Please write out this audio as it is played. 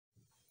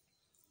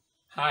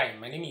Hi,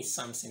 my name is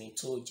Samson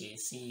Itoje,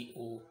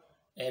 CEO,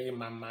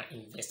 Erimama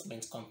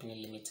Investment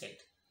Company Limited,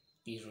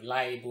 the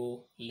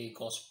reliable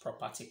Lagos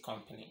property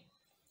company.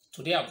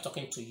 Today I'll be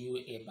talking to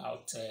you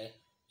about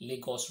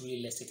Lagos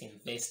real estate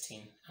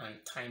investing and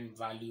time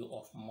value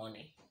of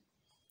money.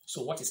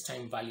 So what is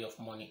time value of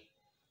money?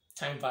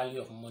 Time value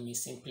of money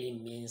simply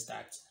means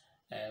that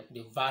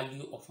the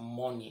value of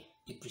money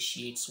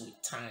depreciates with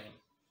time.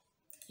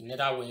 In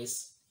other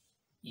words,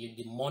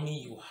 the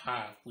money you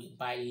have will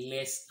buy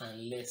less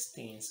and less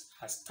things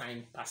as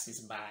time passes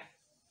by.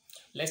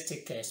 Let's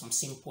take some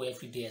simple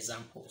everyday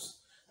examples.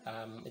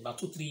 About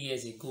 2 3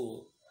 years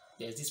ago,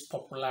 there's this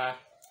popular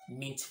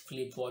mint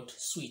flavored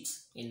sweet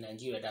in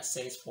Nigeria that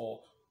sells for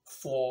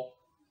 4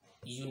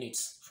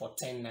 units for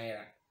 10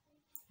 naira.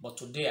 But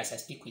today, as I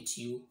speak with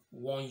you,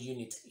 1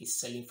 unit is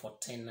selling for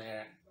 10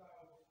 naira.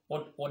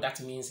 What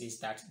that means is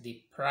that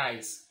the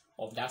price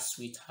of that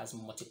sweet has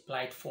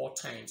multiplied 4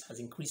 times, has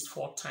increased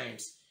 4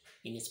 times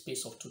in a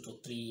space of 2 to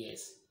 3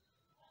 years.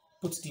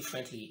 Put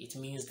differently, it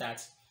means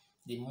that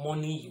the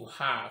money you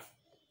have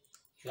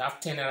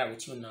 10 naira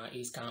with you now,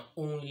 it can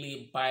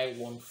only buy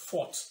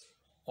 1/4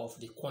 of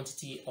the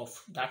quantity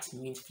of that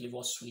mint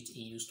flavor sweet it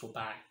used to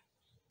buy.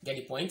 Get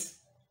the point?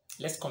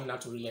 Let's come now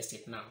to real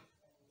estate now.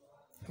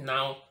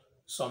 Now,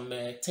 some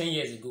 10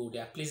 years ago,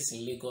 there are places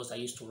in Lagos that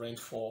used to rent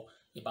for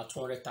about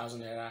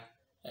 200,000 naira,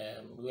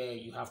 where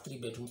you have 3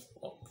 bedroom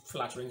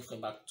flat rent for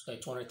about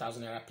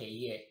 200,000 naira per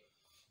year.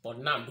 But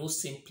now those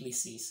same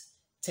places,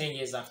 10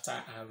 years after,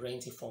 are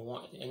renting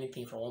for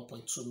anything from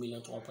 1.2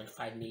 million to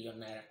 1.5 million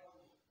naira.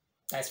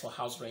 That's for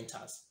house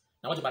renters.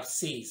 Now, what about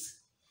sales?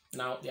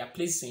 Now, there are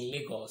places in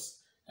Lagos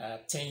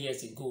 10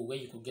 years ago where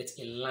you could get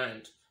a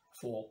land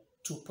for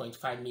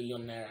 2.5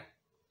 million naira.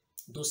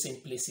 Those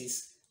same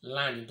places,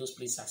 land in those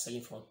places are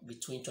selling from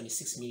between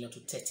 26 million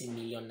to 30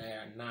 million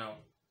naira now.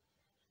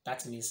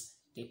 That means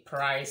the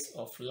price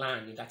of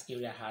land in that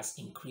area has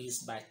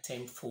increased by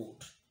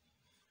tenfold.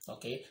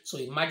 Okay, so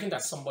imagine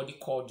that somebody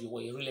called you,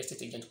 or a real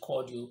estate agent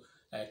called you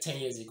 10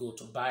 years ago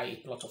to buy a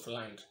plot of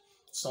land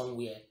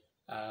somewhere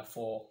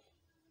for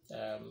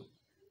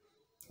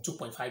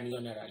 2.5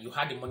 million naira. You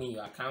had the money in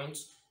your account,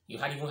 you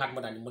had even had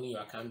more than the money in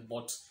your account,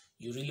 but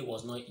you really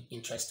was not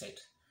interested.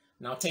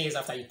 Now, 10 years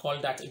after, you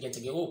call that agent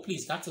again, oh,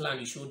 please, that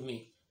land you showed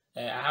me,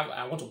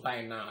 I want to buy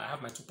it now. I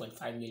have my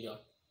 2.5 million.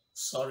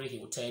 Sorry, he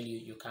will tell you,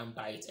 you can't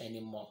buy it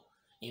anymore.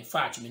 In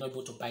fact, you may not be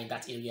able to buy in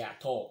that area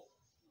at all.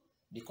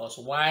 Because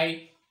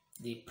why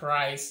the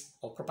price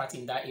of property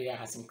in that area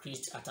has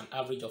increased at an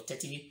average of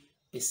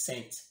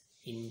 30%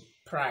 in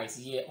price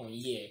year on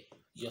year,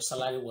 your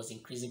salary was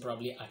increasing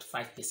probably at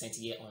 5%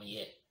 year on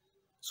year.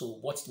 So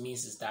what it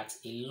means is that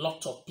a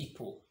lot of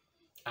people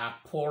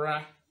are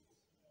poorer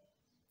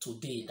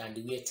today than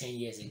they were 10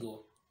 years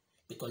ago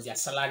because their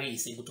salary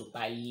is able to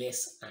buy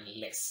less and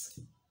less.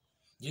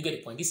 Do you get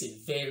the point? This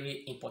is a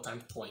very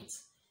important point.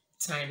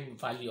 Time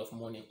value of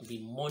money. The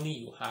money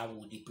you have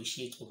will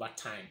depreciate over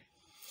time.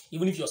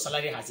 Even if your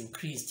salary has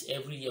increased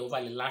every year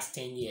over the last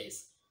 10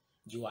 years,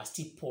 you are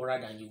still poorer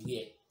than you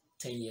were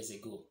 10 years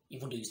ago,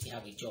 even though you still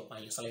have a job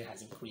and your salary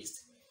has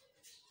increased.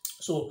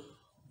 So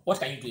what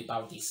can you do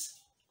about this?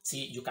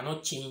 See, you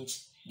cannot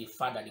change the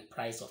fact that the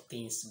price of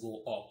things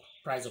go up.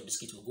 Price of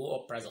biscuit will go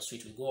up, price of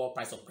sweet will go up,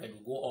 price of bread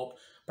will go up,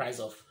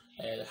 price of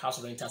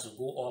house renters will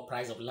go up,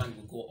 price of land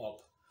will go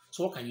up.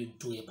 So what can you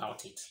do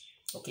about it?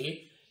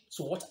 Okay,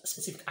 so what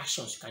specific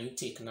actions can you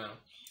take now?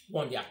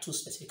 One, there are 2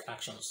 specific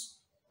actions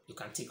you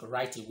can take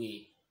right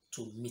away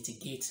to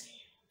mitigate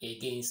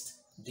against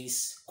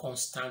this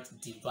constant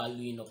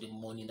devaluing of the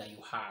money that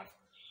you have.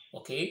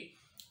 Okay,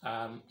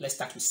 let's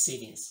start with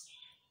savings.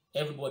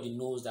 Everybody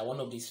knows that one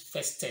of the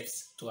first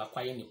steps to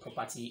acquiring a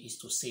property is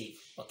to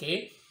save.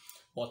 Okay,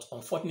 but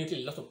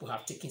unfortunately, a lot of people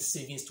have taken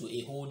savings to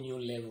a whole new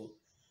level.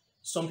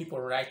 Some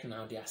people right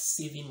now, they are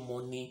saving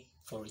money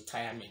for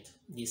retirement.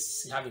 They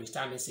have a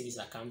retirement savings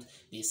account.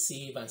 They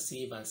save and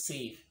save and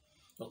save.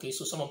 Okay,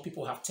 so some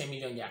people have 10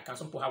 million in their account.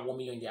 Some people have 1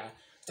 million in their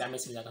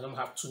retirement savings account. Some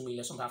have 2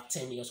 million. Some have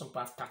 10 million. Some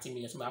people have 30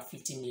 million. Some have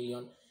 50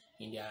 million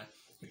in their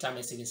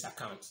retirement savings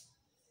account.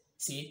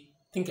 See,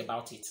 think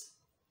about it.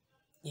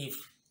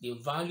 If the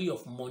value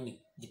of money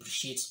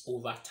depreciates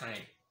over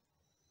time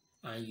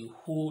and you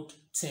hold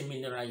 10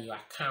 million in your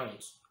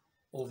account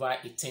over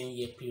a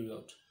 10-year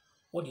period,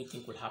 what do you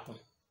think will happen?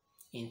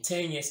 In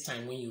 10 years'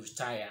 time, when you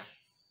retire,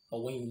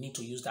 or when you need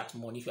to use that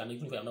money, even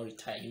if you are not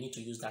retired, you need to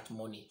use that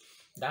money,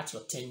 that's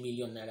your 10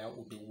 million naira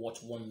will be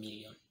worth 1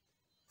 million.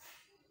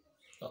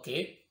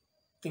 Okay?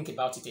 Think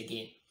about it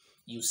again.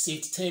 You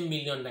saved 10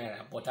 million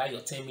naira, but that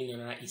your 10 million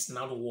naira is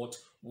now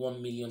worth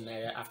 1 million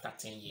naira after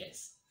 10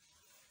 years.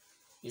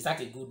 Is that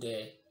a good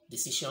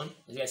decision?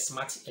 Is it a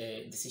smart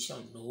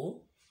decision? No.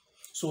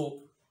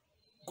 So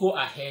go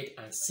ahead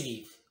and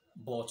save,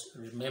 but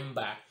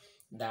remember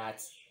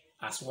that,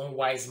 as one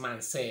wise man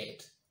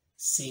said,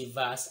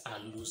 savers are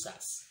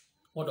losers.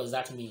 What does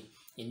that mean?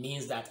 It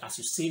means that as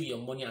you save your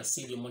money and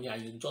save your money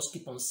and you just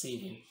keep on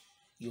saving,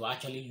 you are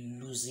actually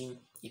losing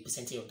a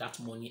percentage of that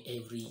money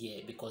every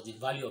year because the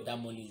value of that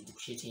money is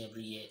depreciating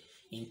every year.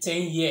 In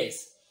 10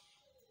 years,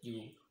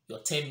 your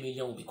 10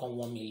 million will become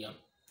 1 million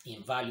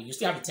in value. You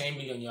still have the 10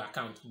 million in your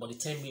account, but the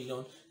 10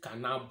 million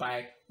can now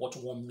buy what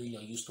 1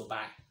 million used to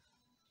buy.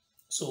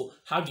 So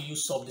how do you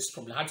solve this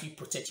problem? How do you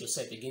protect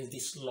yourself against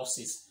these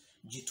losses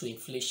due to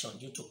inflation,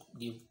 due to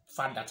the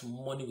fact that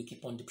money will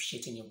keep on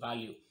depreciating in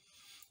value?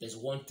 There's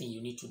one thing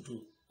you need to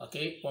do,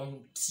 okay?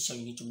 One decision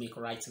you need to make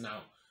right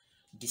now.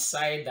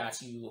 Decide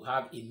that you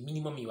have a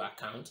minimum in your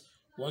account.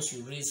 Once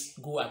you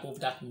go above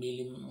that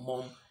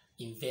minimum,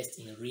 invest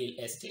in real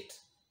estate.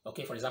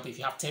 Okay, for example, if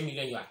you have 10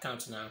 million in your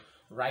account now,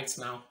 right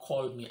now,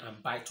 call me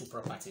and buy 2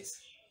 properties.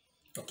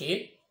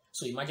 Okay,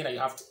 so imagine that you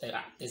have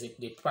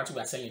the property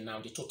we are selling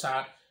now, the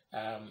total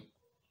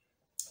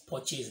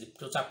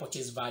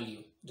purchase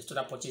value, the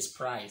total purchase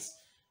price,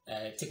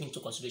 taking into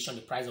consideration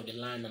the price of the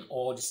land and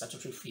all the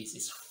statutory fees,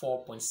 is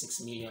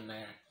 4.6 million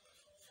naira.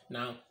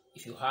 Now,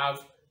 if you have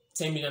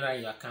 10 million naira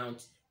in your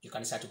account, you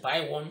can decide to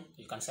buy 1,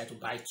 you can decide to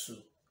buy 2.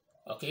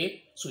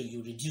 Okay, so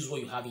you reduce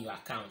what you have in your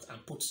account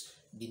and put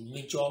the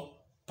major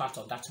part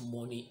of that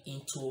money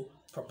into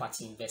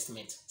property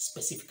investment,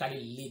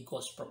 specifically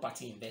Lagos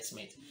property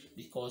investment,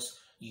 because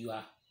you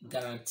are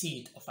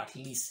guaranteed of at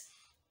least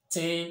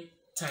 10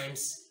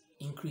 times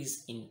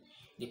increase in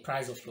the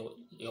price of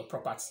your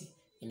property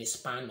in a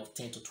span of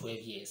 10 to 12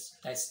 years.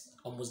 That's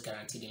almost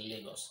guaranteed in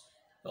Lagos.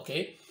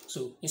 Okay,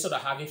 so instead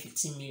of having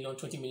 15 million,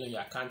 20 million in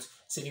your account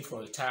saving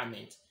for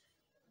retirement,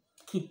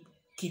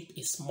 keep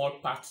a small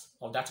part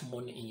of that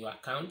money in your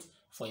account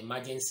for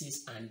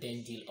emergencies, and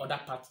then the other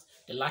part,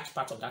 the large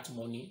part of that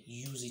money,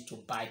 use it to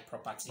buy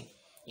property.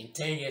 In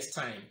 10 years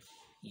time,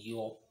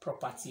 your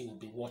property will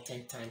be worth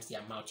 10 times the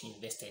amount you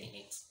invested in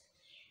it.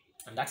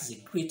 And that is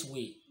a great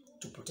way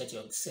to protect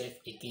yourself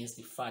against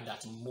the fact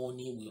that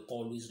money will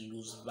always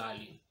lose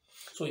value.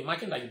 So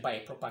imagine that you buy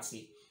a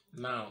property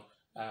now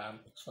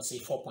for say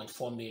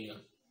 4.4 million.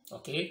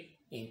 Okay,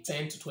 in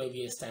 10 to 12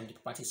 years time, the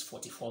property is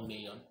 44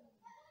 million.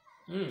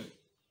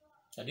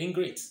 You're doing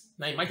great.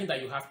 Now imagine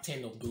that you have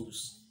 10 of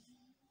those.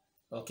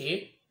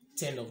 Okay,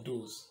 10 of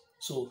those.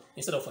 So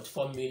instead of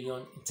 44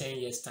 million in 10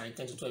 years time,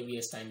 10 to 12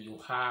 years time, you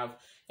have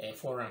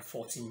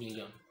 440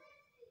 million.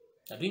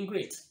 You're doing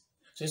great.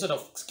 So instead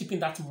of keeping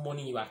that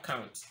money in your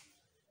account,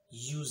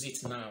 use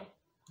it now,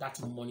 that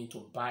money,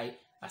 to buy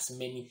as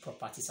many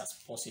properties as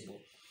possible.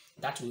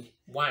 That will,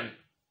 one,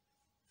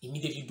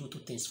 immediately do 2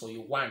 things for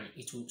you. One,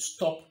 it will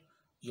stop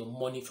your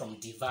money from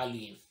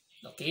devaluing.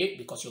 Okay,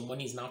 because your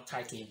money is now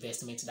tied to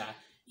investments that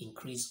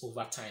increase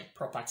over time.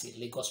 Property,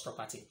 Lagos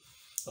property.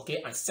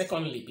 Okay, and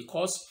secondly,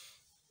 because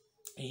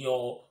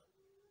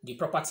the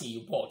property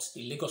you bought,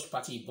 the Lagos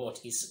property you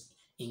bought, is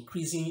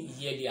increasing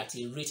yearly at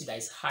a rate that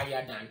is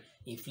higher than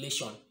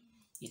inflation,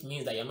 it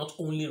means that you're not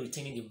only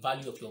retaining the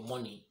value of your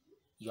money,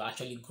 you're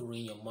actually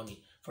growing your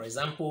money. For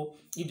example,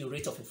 if the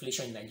rate of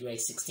inflation in Nigeria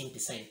is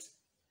 16%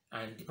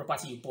 and the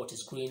property you bought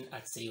is growing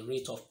at a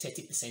rate of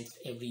 30%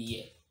 every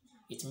year,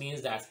 it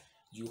means that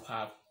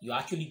you're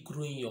actually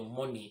growing your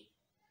money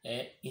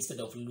instead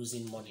of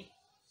losing money.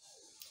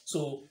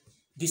 So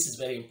this is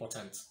very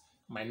important.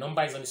 My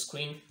number is on the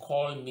screen.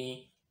 Call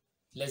me.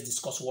 Let's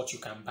discuss what you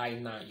can buy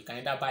now. You can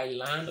either buy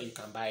land or you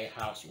can buy a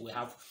house. We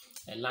have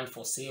land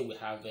for sale. We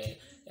have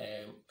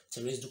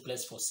terrace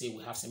duplex for sale.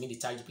 We have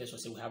semi-detached duplex for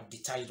sale. We have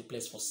detached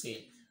duplex for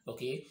sale.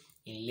 Okay,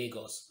 in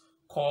Lagos.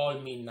 Call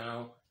me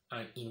now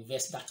and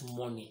invest that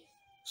money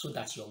so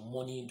that your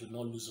money do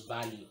not lose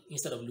value.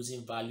 Instead of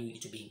losing value,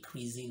 it will be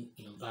increasing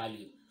in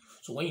value.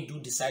 So when you do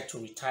decide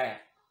to retire,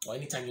 or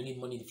anytime you need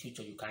money in the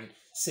future, you can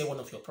sell one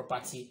of your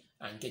property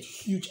and get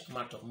huge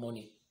amount of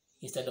money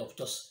instead of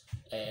just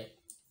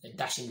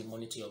dashing the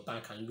money to your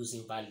bank and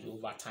losing value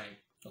over time.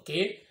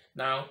 Okay,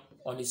 now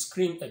on the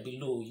screen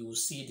below, you will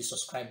see the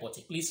subscribe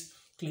button. Please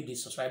click the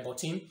subscribe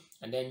button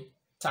and then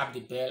tap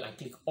the bell and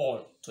click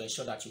all to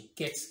ensure that you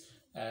get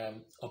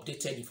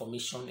updated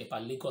information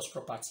about Lagos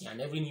property, and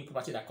every new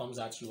property that comes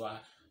out, you are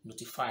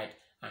notified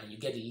and you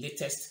get the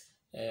latest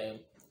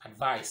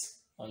advice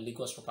on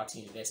Lagos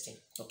property investing.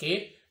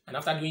 Okay, and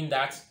after doing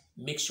that,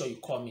 make sure you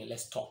call me.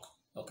 Let's talk.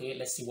 Okay,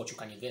 let's see what you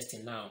can invest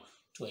in now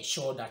to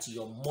ensure that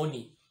your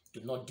money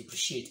do not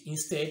depreciate.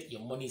 Instead,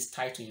 your money is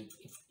tied to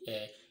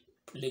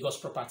Lagos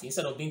property,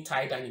 instead of being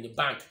tied down in the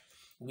bank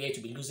where it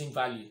will be losing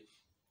value,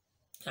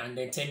 and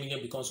then 10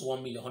 million becomes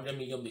 1 million, 100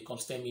 million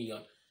becomes 10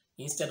 million.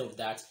 Instead of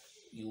that,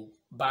 you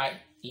buy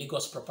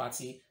Lagos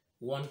property,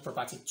 1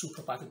 property, 2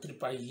 property, 3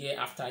 property, year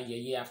after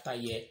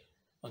year,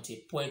 until a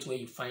point where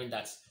you find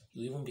that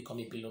you even become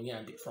a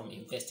billionaire from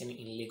investing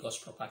in Lagos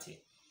property.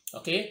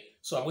 Okay,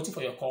 so I'm waiting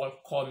for your call.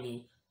 Call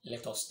me,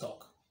 let us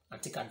talk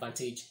and take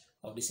advantage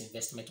of this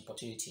investment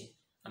opportunity,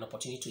 an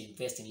opportunity to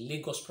invest in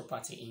Lagos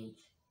property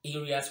in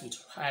areas with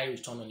high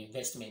return on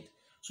investment,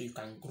 so you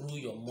can grow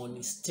your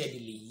money steadily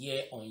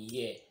year on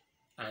year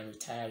and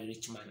retire a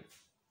rich man.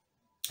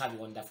 Have a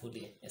wonderful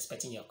day.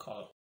 Expecting your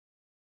call.